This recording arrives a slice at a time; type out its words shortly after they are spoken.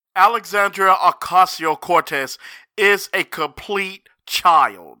Alexandria Ocasio-Cortez is a complete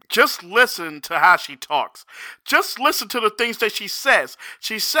child. Just listen to how she talks. Just listen to the things that she says.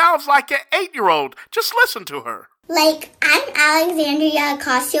 She sounds like an 8-year-old. Just listen to her. I'm Alexandria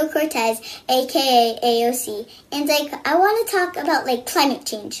Ocasio-Cortez, aka AOC, and I want to talk about climate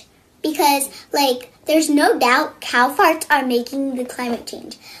change because there's no doubt cow farts are making the climate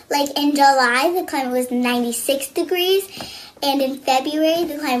change. In July the climate was 96 degrees, and in February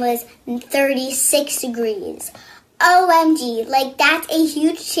the climate was 36 degrees. OMG, that's a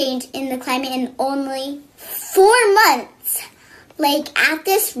huge change in the climate in only 4 months. At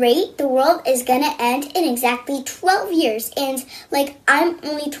this rate, the world is gonna end in exactly 12 years. And, I'm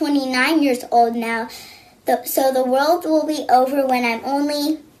only 29 years old now. So the world will be over when I'm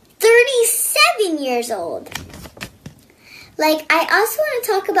only 37 years old. I also want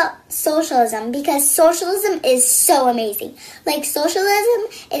to talk about socialism because socialism is so amazing. Socialism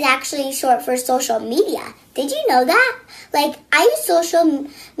is actually short for social media. Did you know that? I use social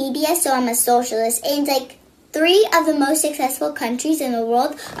media, so I'm a socialist. And, 3 of the most successful countries in the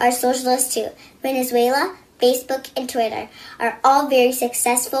world are socialist too. Venezuela, Facebook, and Twitter are all very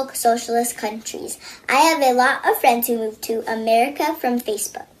successful socialist countries. I have a lot of friends who moved to America from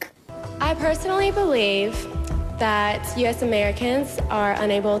Facebook. I personally believe that U.S. Americans are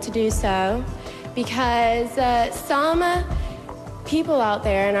unable to do so because some people out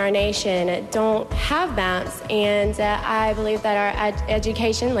there in our nation don't have maps, and I believe that our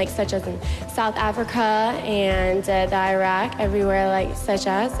education, such as in South Africa and the Iraq, everywhere such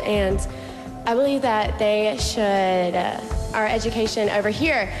as, and I believe that they should, our education over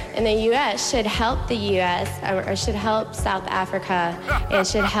here in the U.S. should help the U.S. or should help South Africa and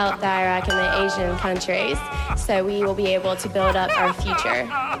should help the Iraq and the Asian countries, so we will be able to build up our future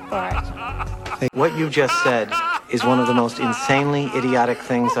for our. What you just said is one of the most insanely idiotic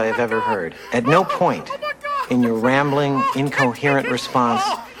things I have ever heard. At no point in your rambling, incoherent response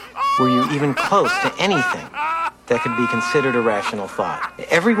were you even close to anything that could be considered a rational thought.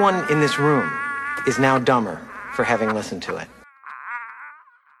 Everyone in this room is now dumber for having listened to it.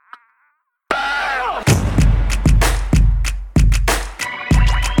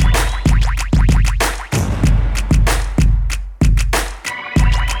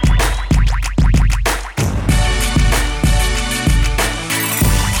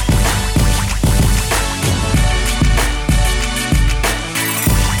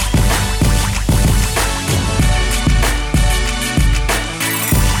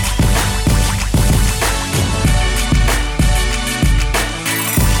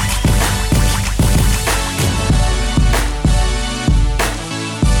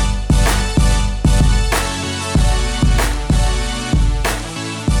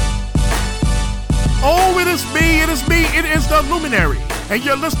 It is the Luminary, and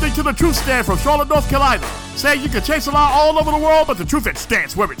you're listening to the Truth Stand from Charlotte, North Carolina. Say you can chase a lie all over the world, but the truth, it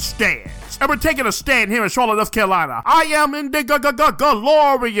stands where it stands. And we're taking a stand here in Charlotte, North Carolina. I am in the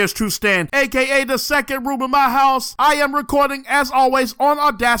glorious Truth Stand, aka the second room in my house. I am recording, as always, on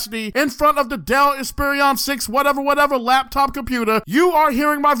Audacity, in front of the Dell Inspiron 6 whatever laptop computer. You are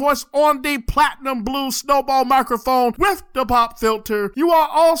hearing my voice on the platinum blue snowball microphone with the pop filter. You are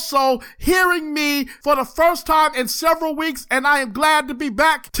also hearing me for the first time in several weeks, and I am glad to be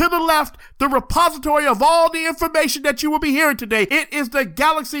back. To the left, the repository of all the information that you will be hearing today. It is the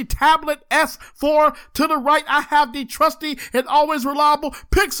Galaxy Tablet S4. To the right, I have the trusty and always reliable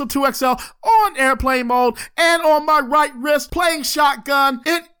Pixel 2 XL on airplane mode, and on my right wrist, playing shotgun,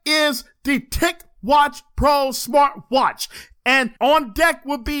 it is the TicWatch Pro smartwatch. And on deck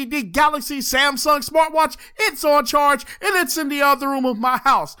would be the Galaxy Samsung smartwatch. It's on charge, and it's in the other room of my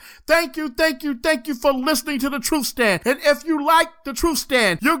house. Thank you for listening to the Truth Stand. And if you like the Truth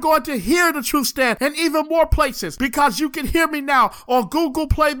Stand, you're going to hear the Truth Stand in even more places, because you can hear me now on Google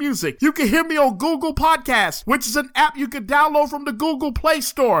Play Music. You can hear me on Google Podcasts, which is an app you can download from the Google Play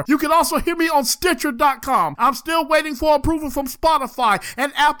Store. You can also hear me on Stitcher.com. I'm still waiting for approval from Spotify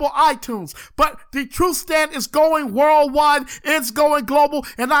and Apple iTunes, but the Truth Stand is going worldwide. It's going global,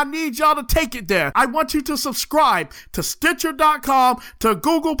 and I need y'all to take it there. I want you to subscribe to Stitcher.com, to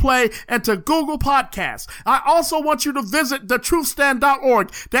Google Play, and to Google Podcasts. I also want you to visit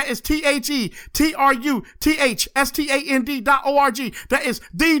thetruthstand.org. That is TheTruthstand.org. That is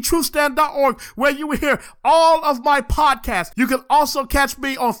thetruthstand.org, where you will hear all of my podcasts. You can also catch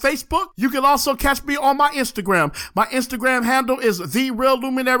me on Facebook. You can also catch me on my Instagram. My Instagram handle is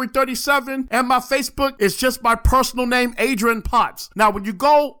TheRealLuminary37, and my Facebook is just my personal name, Adrian Potts. Now, when you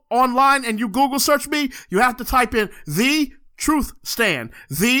go online and you Google search me, you have to type in The Truth Stand,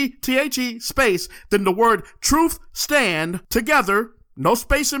 the THE space, then the word Truth Stand together, no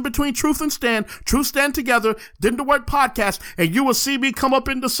space in between truth and stand, truth stand together, then the word podcast, and you will see me come up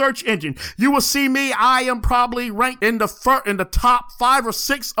in the search engine. You will see me, I am probably ranked in the top 5 or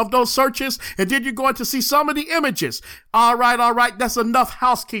 6 of those searches, and then you're going to see some of the images. All right, that's enough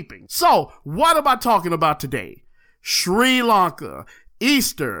housekeeping. So, what am I talking about today? Sri Lanka,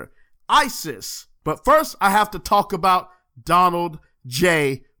 Easter, ISIS. But first, I have to talk about Donald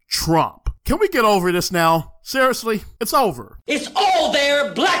J. Trump. Can we get over this now? Seriously, it's over. It's all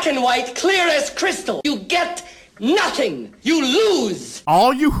there, black and white, clear as crystal. You get nothing. You lose.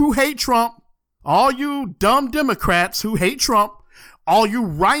 All you who hate Trump, all you dumb Democrats who hate Trump, all you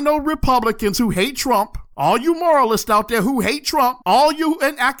rhino Republicans who hate Trump, all you moralists out there who hate Trump, all you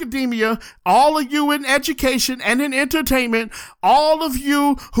in academia, all of you in education and in entertainment, all of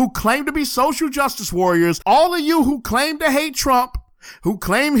you who claim to be social justice warriors, all of you who claim to hate Trump, who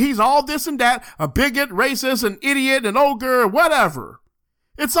claim he's all this and that, a bigot, racist, an idiot, an ogre, whatever.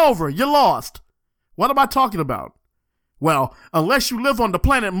 It's over. You lost. What am I talking about? Well, unless you live on the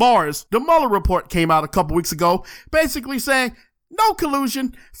planet Mars, the Mueller report came out a couple weeks ago, basically saying, no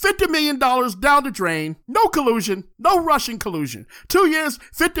collusion, $50 million down the drain, no collusion, no Russian collusion. 2 years,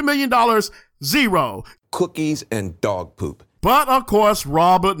 $50 million, zero. Cookies and dog poop. But, of course,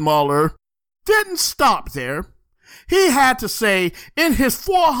 Robert Mueller didn't stop there. He had to say in his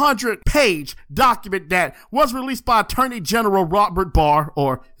 400-page document that was released by Attorney General Robert Barr,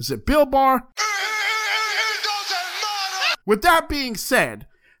 or is it Bill Barr? With that being said,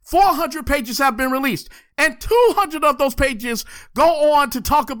 400 pages have been released, and 200 of those pages go on to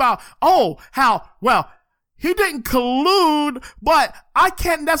talk about, he didn't collude, but I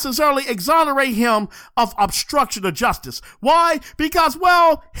can't necessarily exonerate him of obstruction of justice. Why? Because,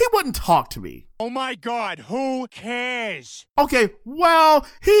 he wouldn't talk to me. Oh my God, who cares? Okay,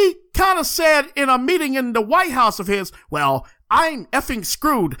 he kind of said in a meeting in the White House of his, I'm effing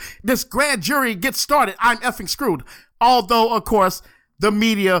screwed. This grand jury gets started. I'm effing screwed. Although, of course, the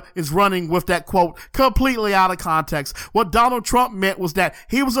media is running with that quote completely out of context. What Donald Trump meant was that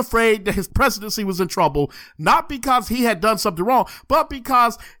he was afraid that his presidency was in trouble, not because he had done something wrong, but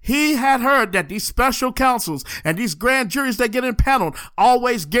because he had heard that these special counsels and these grand juries that get impaneled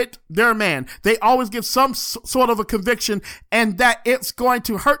always get their man. They always get some sort of a conviction, and that it's going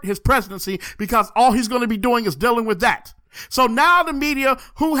to hurt his presidency because all he's going to be doing is dealing with that. So now the media,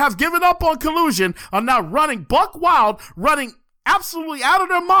 who have given up on collusion, are now running buck wild, running absolutely out of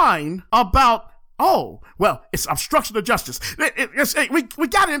their mind about, it's obstruction of justice. We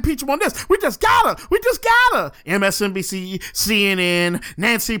gotta impeach him on this. We just gotta. MSNBC, CNN,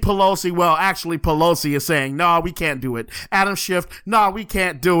 Nancy Pelosi. Actually, Pelosi is saying, no, we can't do it. Adam Schiff, no, we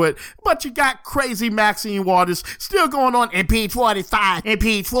can't do it. But you got crazy Maxine Waters still going on, impeach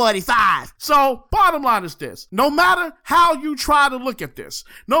 45. So, bottom line is this. No matter how you try to look at this,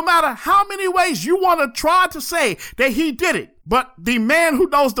 no matter how many ways you want to try to say that he did it, but the man who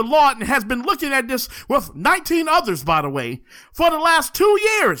knows the law and has been looking at this with 19 others, by the way, for the last 2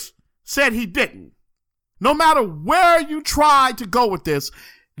 years, said he didn't. No matter where you try to go with this,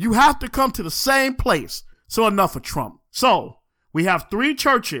 you have to come to the same place. So enough of Trump. So, we have 3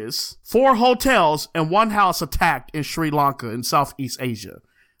 churches, 4 hotels, and 1 house attacked in Sri Lanka in Southeast Asia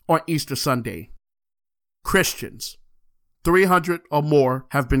on Easter Sunday. Christians, 300 or more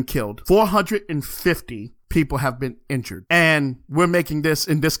have been killed. 450 people have been injured. And we're making this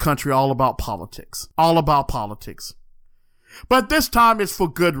in this country all about politics. But this time it's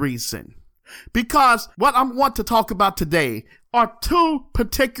for good reason. Because what I want to talk about today are 2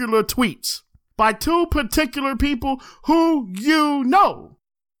 particular tweets by 2 particular people who you know.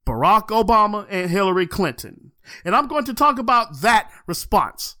 Barack Obama and Hillary Clinton. And I'm going to talk about that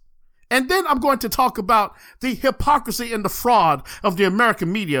response. And then I'm going to talk about the hypocrisy and the fraud of the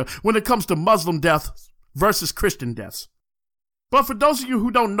American media when it comes to Muslim deaths versus Christian deaths. But for those of you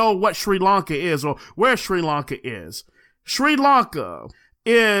who don't know what Sri Lanka is or where Sri Lanka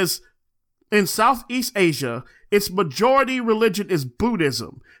is in Southeast Asia. Its majority religion is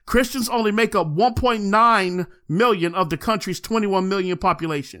Buddhism. Christians only make up 1.9 million of the country's 21 million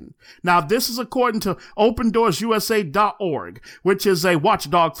population. Now, this is according to OpenDoorsUSA.org, which is a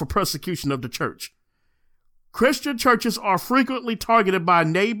watchdog for persecution of the church. Christian churches are frequently targeted by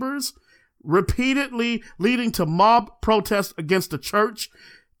neighbors, repeatedly leading to mob protests against the church,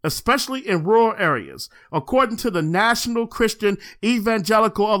 especially in rural areas. According to the National Christian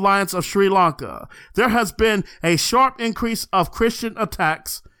Evangelical Alliance of Sri Lanka, there has been a sharp increase of Christian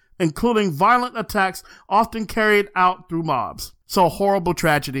attacks, including violent attacks often carried out through mobs. So, horrible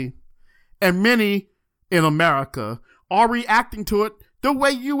tragedy. And many in America are reacting to it the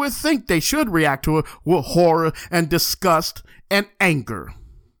way you would think they should react to it, with horror and disgust and anger.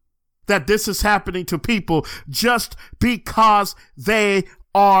 That this is happening to people just because they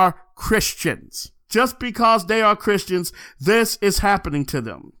are Christians. Just because they are Christians, this is happening to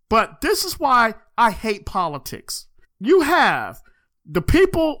them. But this is why I hate politics. You have the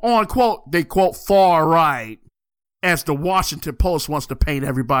people on, quote, they quote, far right, as the Washington Post wants to paint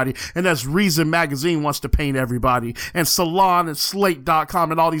everybody, and as Reason Magazine wants to paint everybody, and Salon and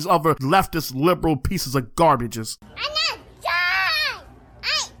Slate.com and all these other leftist liberal pieces of garbages. I'm not done!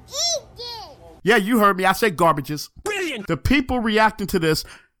 I eat it! Yeah, you heard me. I say garbages. Brilliant! The people reacting to this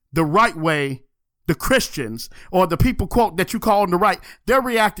the right way, the Christians, or the people, quote, that you call on the right, they're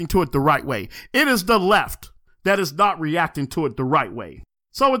reacting to it the right way. It is the left that is not reacting to it the right way.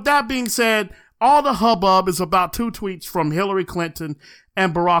 So with that being said, all the hubbub is about 2 tweets from Hillary Clinton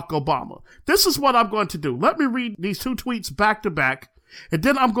and Barack Obama. This is what I'm going to do. Let me read these 2 tweets back to back, and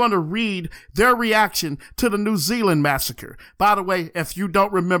then I'm going to read their reaction to the New Zealand massacre. By the way, if you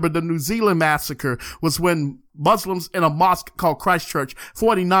don't remember, the New Zealand massacre was when Muslims in a mosque called Christchurch,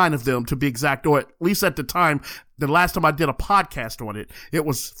 49 of them to be exact, or at least at the time, the last time I did a podcast on it, it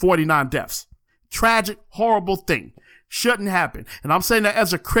was 49 deaths. Tragic, horrible thing. Shouldn't happen. And I'm saying that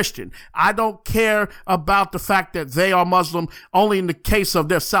as a Christian. I don't care about the fact that they are Muslim. Only in the case of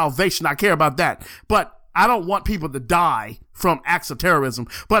their salvation, I care about that. But I don't want people to die from acts of terrorism.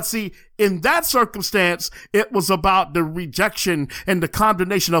 But see, in that circumstance, it was about the rejection and the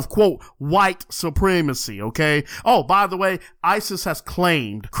condemnation of, quote, white supremacy, okay? Oh, by the way, ISIS has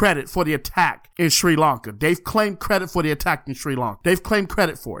claimed credit for the attack in Sri Lanka. They've claimed credit for the attack in Sri Lanka. They've claimed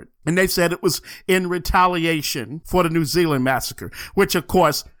credit for it. And they said it was in retaliation for the New Zealand massacre, which, of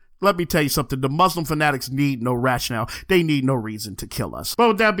course, let me tell you something. The Muslim fanatics need no rationale. They need no reason to kill us. But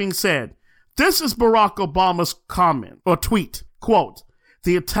with that being said, this is Barack Obama's comment or tweet, quote,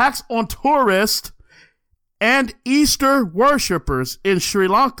 "The attacks on tourists and Easter worshippers in Sri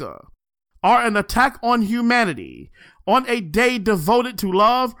Lanka are an attack on humanity. On a day devoted to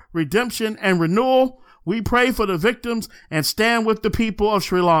love, redemption, and renewal, we pray for the victims and stand with the people of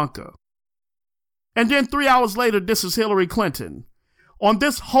Sri Lanka." And then 3 hours later, this is Hillary Clinton. "On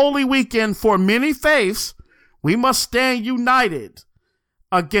this holy weekend for many faiths, we must stand united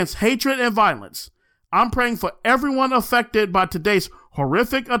against hatred and violence. I'm praying for everyone affected by today's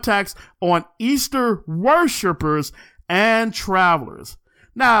horrific attacks on Easter worshipers and travelers."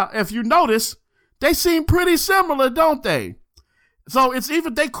 Now, if you notice, they seem pretty similar, don't they? So it's either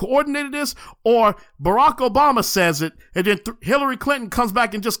they coordinated this or Barack Obama says it, and then Hillary Clinton comes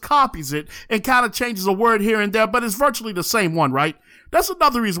back and just copies it and kind of changes a word here and there, but it's virtually the same one, right? That's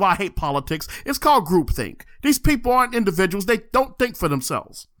another reason why I hate politics. It's called groupthink. These people aren't individuals. They don't think for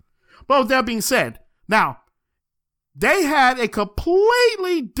themselves. But with that being said, now, they had a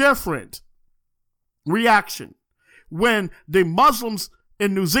completely different reaction when the Muslims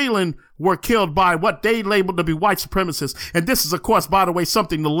in New Zealand were killed by what they labeled to be white supremacists. And this is, of course, by the way,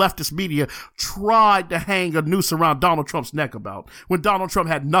 something the leftist media tried to hang a noose around Donald Trump's neck about, when Donald Trump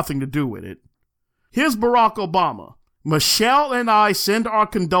had nothing to do with it. Here's Barack Obama. "Michelle and I send our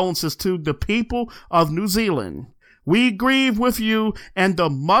condolences to the people of New Zealand. We grieve with you and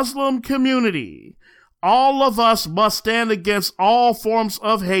the Muslim community. All of us must stand against all forms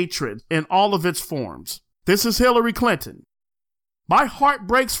of hatred in all of its forms." This is Hillary Clinton. "My heart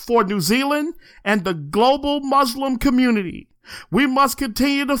breaks for New Zealand and the global Muslim community. We must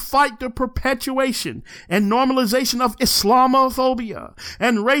continue to fight the perpetuation and normalization of Islamophobia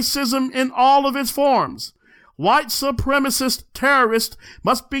and racism in all of its forms. White supremacist terrorists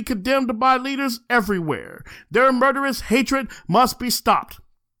must be condemned by leaders everywhere. Their murderous hatred must be stopped."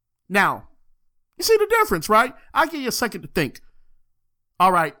 Now, you see the difference, right? I'll give you a second to think.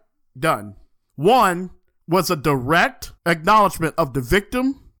 All right, done. One was a direct acknowledgement of the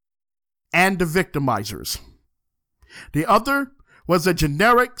victim and the victimizers. The other was a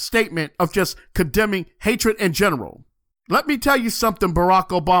generic statement of just condemning hatred in general. Let me tell you something, Barack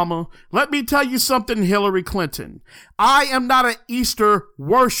Obama. Let me tell you something, Hillary Clinton. I am not an Easter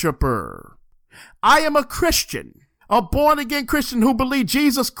worshiper. I am a Christian, a born-again Christian who believed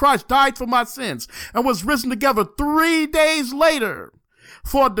Jesus Christ died for my sins and was risen together 3 days later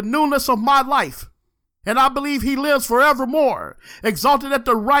for the newness of my life. And I believe he lives forevermore, exalted at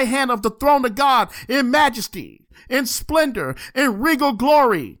the right hand of the throne of God in majesty, in splendor, in regal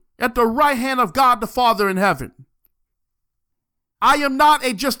glory, at the right hand of God the Father in heaven. I am not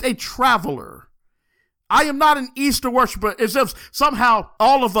just a traveler. I am not an Easter worshiper, as if somehow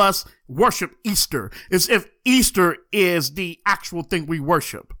all of us worship Easter, as if Easter is the actual thing we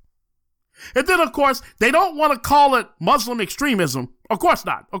worship. And then, of course, they don't want to call it Muslim extremism, Of course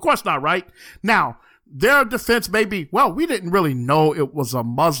not. Of course not, right? Now, their defense may be, well, we didn't really know it was a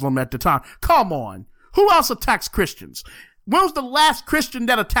Muslim at the time. Come on. Who else attacks Christians? When was the last Christian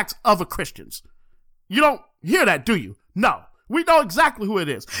that attacks other Christians? You don't hear that, do you? No. We know exactly who it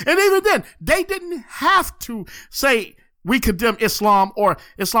is. And even then, they didn't have to say we condemn Islam or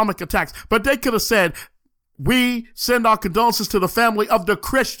Islamic attacks, but they could have said, we send our condolences to the family of the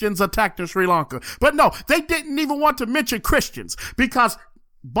Christians attacked in Sri Lanka. But no, they didn't even want to mention Christians because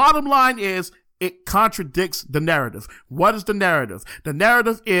bottom line is it contradicts the narrative. What is the narrative? The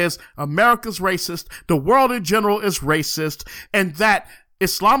narrative is America's racist, the world in general is racist, and that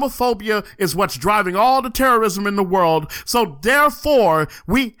Islamophobia is what's driving all the terrorism in the world. So therefore,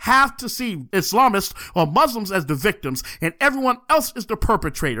 we have to see Islamists or Muslims as the victims and everyone else is the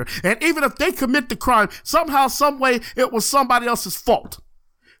perpetrator. And even if they commit the crime, somehow, some way, it was somebody else's fault.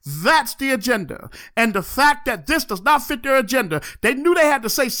 That's the agenda. And the fact that this does not fit their agenda, they knew they had to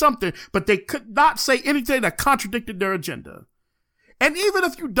say something, but they could not say anything that contradicted their agenda. And even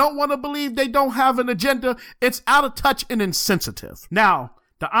if you don't want to believe they don't have an agenda, it's out of touch and insensitive. Now,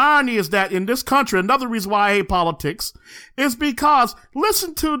 the irony is that in this country, another reason why I hate politics is because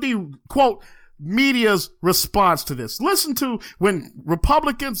listen to the, quote, media's response to this. Listen to when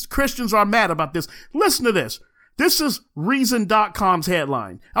Republicans, Christians are mad about this. Listen to this. This is Reason.com's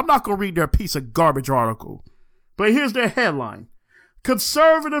headline. I'm not going to read their piece of garbage article, but here's their headline.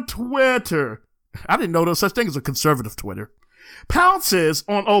 Conservative Twitter. I didn't know there was such thing as a conservative Twitter. Pounces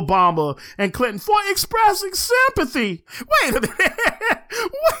on Obama and Clinton for expressing sympathy. Wait a minute.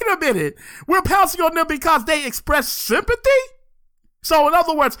 Wait a minute. We're pouncing on them because they express sympathy? So in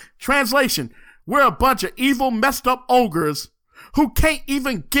other words, translation, we're a bunch of evil, messed up ogres who can't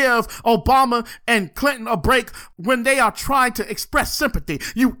even give Obama and Clinton a break when they are trying to express sympathy.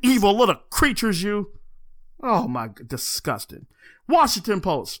 You evil little creatures, you. Oh my, disgusting. Washington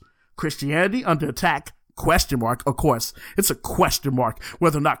Post. Christianity under attack? Question mark. Of course, it's a question mark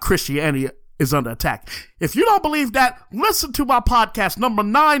whether or not Christianity is under attack. If you don't believe that, listen to my podcast number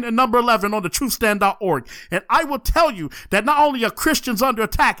 9 and number 11 on thetruthstand.org. And I will tell you that not only are Christians under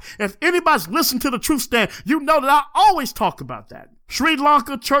attack, if anybody's listened to the Truth Stand, you know that I always talk about that. Sri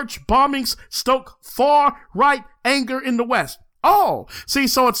Lanka church bombings stoke far-right anger in the West. Oh, see,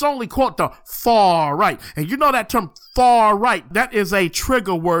 so it's only, quote, the far right. And you know that term far right, that is a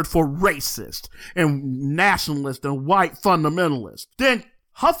trigger word for racist and nationalist and white fundamentalist. Then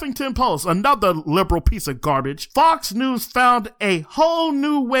Huffington Post, another liberal piece of garbage. Fox News found a whole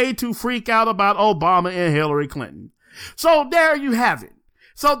new way to freak out about Obama and Hillary Clinton. So there you have it.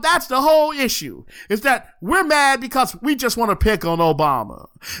 So that's the whole issue, is that we're mad because we just want to pick on Obama.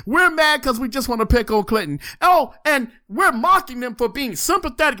 We're mad because we just want to pick on Clinton. Oh, and we're mocking them for being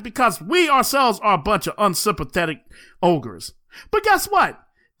sympathetic because we ourselves are a bunch of unsympathetic ogres. But guess what?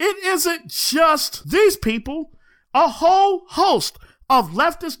 It isn't just these people. A whole host of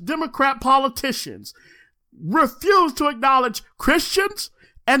leftist Democrat politicians refuse to acknowledge Christians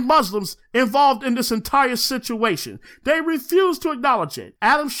and Muslims involved in this entire situation. They refuse to acknowledge it.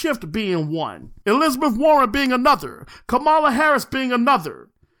 Adam Schiff being one, Elizabeth Warren being another, Kamala Harris being another.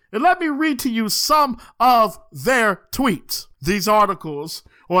 And let me read to you some of their tweets. These articles,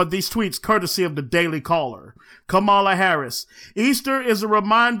 or these tweets, courtesy of the Daily Caller. Kamala Harris. Easter is a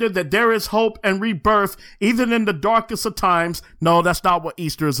reminder that there is hope and rebirth even in the darkest of times. No, that's not what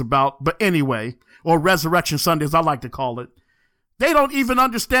Easter is about, but anyway, or Resurrection Sunday as I like to call it. They don't even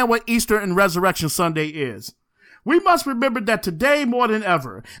understand what Easter and Resurrection Sunday is. We must remember that today more than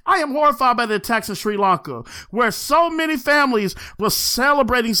ever, I am horrified by the attacks in Sri Lanka, where so many families were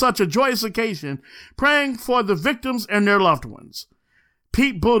celebrating such a joyous occasion, praying for the victims and their loved ones.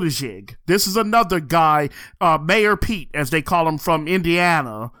 Pete Buttigieg, this is another guy, Mayor Pete, as they call him, from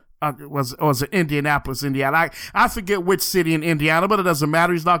Indiana. Was it Indianapolis, Indiana? I forget which city in Indiana, but it doesn't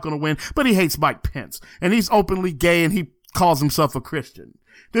matter. He's not going to win, but he hates Mike Pence, and he's openly gay, and he calls himself a Christian.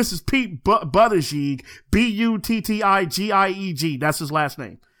 This is Pete Buttigieg, Buttigieg. That's his last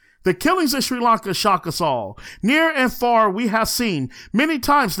name. The killings in Sri Lanka shock us all. Near and far, we have seen many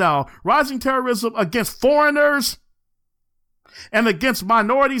times now rising terrorism against foreigners and against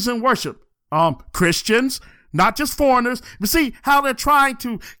minorities in worship. Christians, not just foreigners. You see how they're trying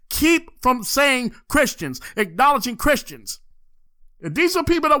to keep from saying Christians, acknowledging Christians. These are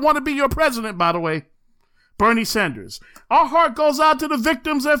people that want to be your president, by the way. Bernie Sanders. Our heart goes out to the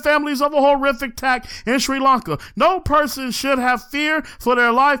victims and families of a horrific attack in Sri Lanka. No person should have fear for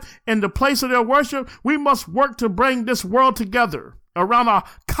their life in the place of their worship. We must work to bring this world together around our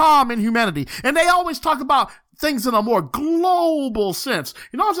common humanity. And they always talk about things in a more global sense.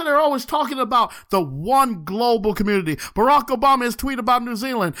 You know what I'm saying? They're always talking about the one global community. Barack Obama is tweeting about New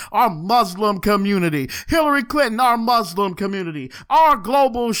Zealand, our Muslim community. Hillary Clinton, our Muslim community. Our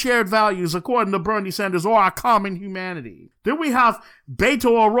global shared values, according to Bernie Sanders, or our common humanity. Then we have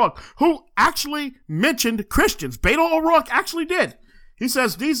Beto O'Rourke, who actually mentioned Christians. Beto O'Rourke actually did. He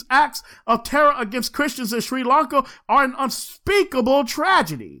says these acts of terror against Christians in Sri Lanka are an unspeakable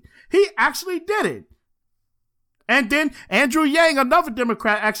tragedy. He actually did it. And then Andrew Yang, another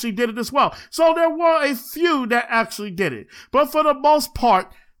Democrat, actually did it as well. So there were a few that actually did it. But for the most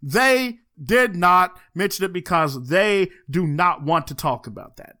part, they did not mention it because they do not want to talk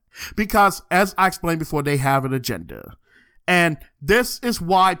about that. Because, as I explained before, they have an agenda. And this is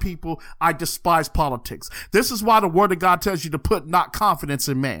why I despise politics. This is why the word of God tells you to put not confidence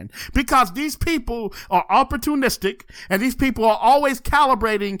in man. Because these people are opportunistic, and these people are always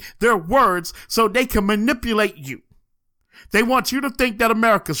calibrating their words so they can manipulate you. They want you to think that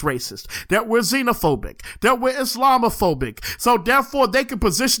America's racist, that we're xenophobic, that we're Islamophobic. So therefore, they can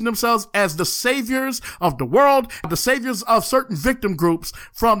position themselves as the saviors of the world, the saviors of certain victim groups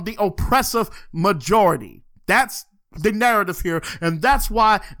from the oppressive majority. That's the narrative here, and that's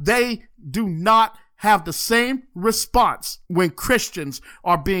why they do not have the same response when Christians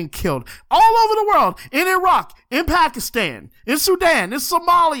are being killed all over the world, in Iraq, in Pakistan, in Sudan, in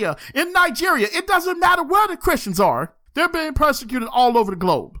Somalia, in Nigeria. It doesn't matter where the Christians are. They're being persecuted all over the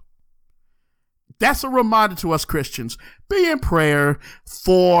globe. That's a reminder to us Christians. Be in prayer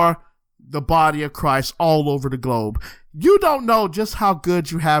for the body of Christ all over the globe. You don't know just how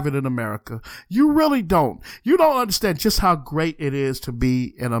good you have it in America. You really don't. You don't understand just how great it is to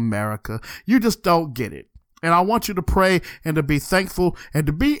be in America. You just don't get it. And I want you to pray and to be thankful and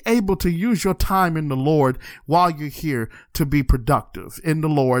to be able to use your time in the Lord while you're here to be productive in the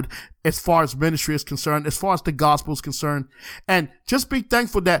Lord as far as ministry is concerned, as far as the gospel is concerned. And just be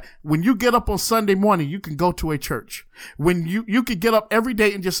thankful that when you get up on Sunday morning, you can go to a church. When you can get up every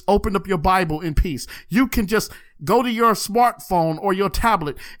day and just open up your Bible in peace. You can just go to your smartphone or your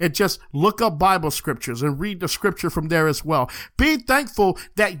tablet and just look up Bible scriptures and read the scripture from there as well. Be thankful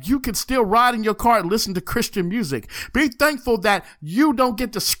that you can still ride in your car and listen to Christian music. Be thankful that you don't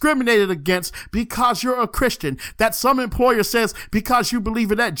get discriminated against because you're a Christian, that some employer says because you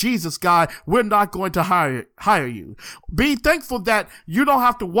believe in that Jesus guy, we're not going to hire you. Be thankful that you don't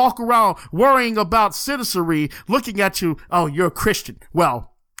have to walk around worrying about citizenry, looking at you, oh, you're a Christian.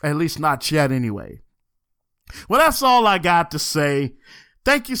 Well, at least not yet anyway. Well, that's all I got to say.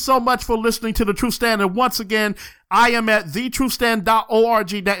 Thank you so much for listening to The Truth Stand. And once again, I am at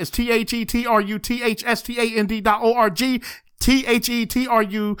thetruthstand.org. That is TheTruthstand.org.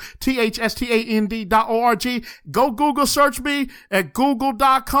 TheTruthstand.org. Go Google search me at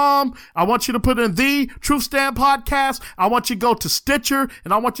google.com. I want you to put in The Truth Stand Podcast. I want you to go to Stitcher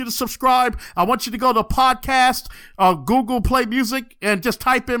and I want you to subscribe. I want you to go to podcast, Google Play Music, and just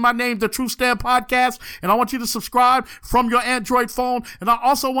type in my name, The Truth Stand Podcast. And I want you to subscribe from your Android phone. And I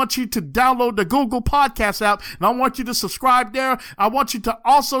also want you to download the Google Podcast app. And I want you to subscribe there. I want you to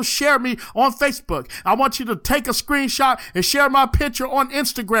also share me on Facebook. I want you to take a screenshot and share my picture on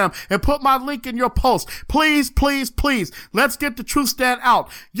Instagram and put my link in your post. Please, please, please. Let's get the Truth Stand out.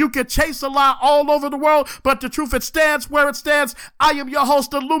 You can chase a lie all over the world, but the truth, it stands where it stands. I am your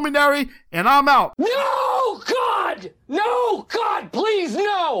host, the Luminary, and I'm out. No, God! No, God, please,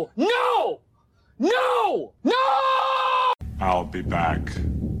 no! No! No! No! I'll be back.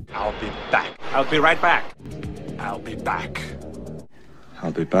 I'll be back. I'll be right back. I'll be back.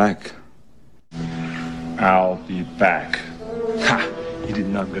 I'll be back. I'll be back. Ha! You did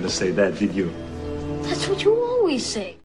not gonna say that, did you? That's what you always say.